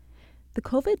The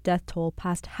COVID death toll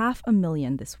passed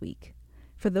 500,000 this week.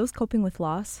 For those coping with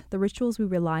loss, the rituals we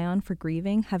rely on for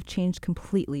grieving have changed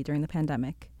completely during the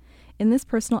pandemic. In this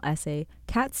personal essay,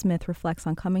 Kat Smith reflects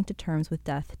on coming to terms with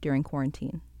death during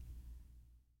quarantine.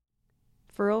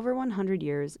 For over 100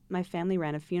 years, my family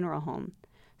ran a funeral home,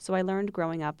 so I learned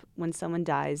growing up when someone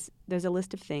dies, there's a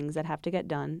list of things that have to get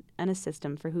done and a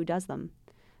system for who does them.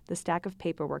 The stack of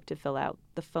paperwork to fill out,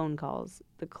 the phone calls,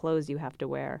 the clothes you have to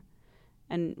wear.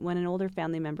 And when an older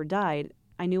family member died,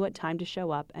 I knew what time to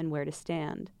show up and where to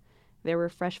stand. There were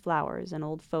fresh flowers and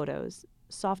old photos,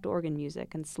 soft organ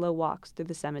music and slow walks through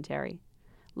the cemetery.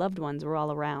 Loved ones were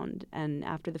all around, and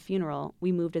after the funeral,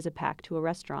 we moved as a pack to a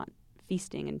restaurant,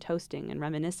 feasting and toasting and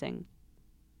reminiscing.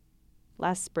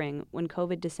 Last spring, when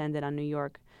COVID descended on New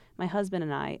York, my husband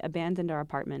and I abandoned our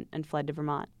apartment and fled to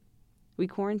Vermont. We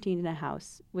quarantined in a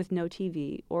house with no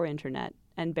TV or internet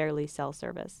and barely cell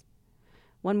service.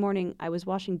 One morning, I was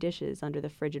washing dishes under the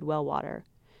frigid well water.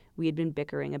 We had been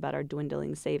bickering about our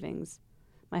dwindling savings.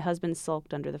 My husband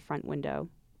sulked under the front window,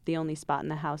 the only spot in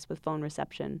the house with phone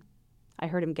reception. I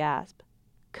heard him gasp.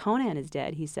 "Conan is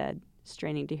dead," he said,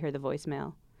 straining to hear the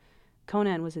voicemail.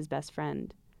 Conan was his best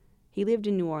friend. He lived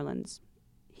in New Orleans.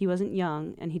 He wasn't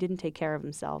young, and he didn't take care of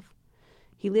himself.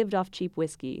 He lived off cheap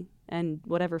whiskey and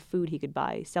whatever food he could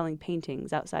buy, selling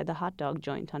paintings outside the hot dog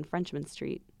joint on Frenchman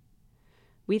Street.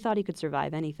 We thought he could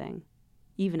survive anything,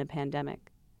 even a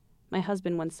pandemic. My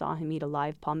husband once saw him eat a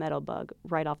live palmetto bug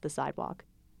right off the sidewalk.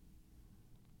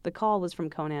 The call was from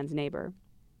Conan's neighbor.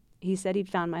 He said he'd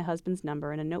found my husband's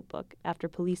number in a notebook after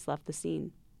police left the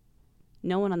scene.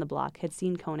 No one on the block had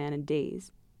seen Conan in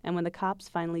days, and when the cops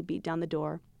finally beat down the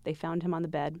door, they found him on the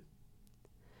bed.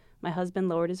 My husband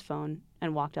lowered his phone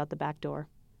and walked out the back door.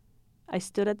 I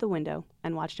stood at the window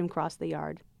and watched him cross the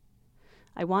yard.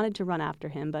 I wanted to run after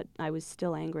him, but I was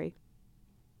still angry.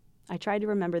 I tried to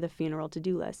remember the funeral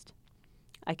to-do list.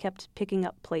 I kept picking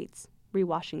up plates,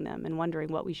 rewashing them, and wondering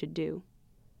what we should do.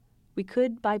 We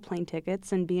could buy plane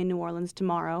tickets and be in New Orleans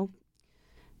tomorrow.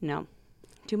 No,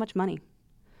 too much money.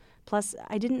 Plus,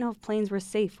 I didn't know if planes were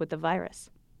safe with the virus.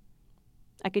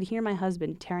 I could hear my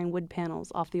husband tearing wood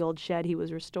panels off the old shed he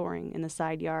was restoring in the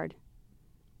side yard.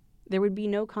 There would be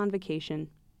no convocation,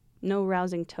 no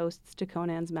rousing toasts to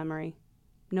Conan's memory,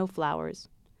 no flowers,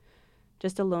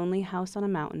 just a lonely house on a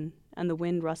mountain and the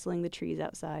wind rustling the trees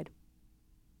outside.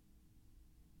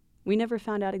 We never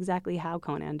found out exactly how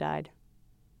Conan died.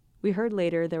 We heard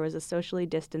later there was a socially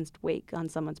distanced wake on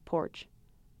someone's porch.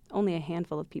 Only a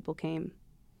handful of people came.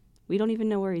 We don't even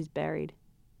know where he's buried.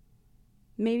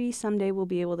 Maybe someday we'll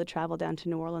be able to travel down to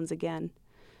New Orleans again.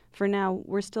 For now,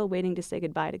 we're still waiting to say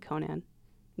goodbye to Conan,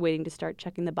 waiting to start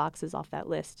checking the boxes off that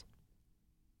list.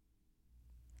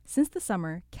 Since the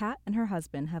summer, Kat and her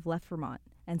husband have left Vermont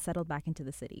and settled back into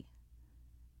the city.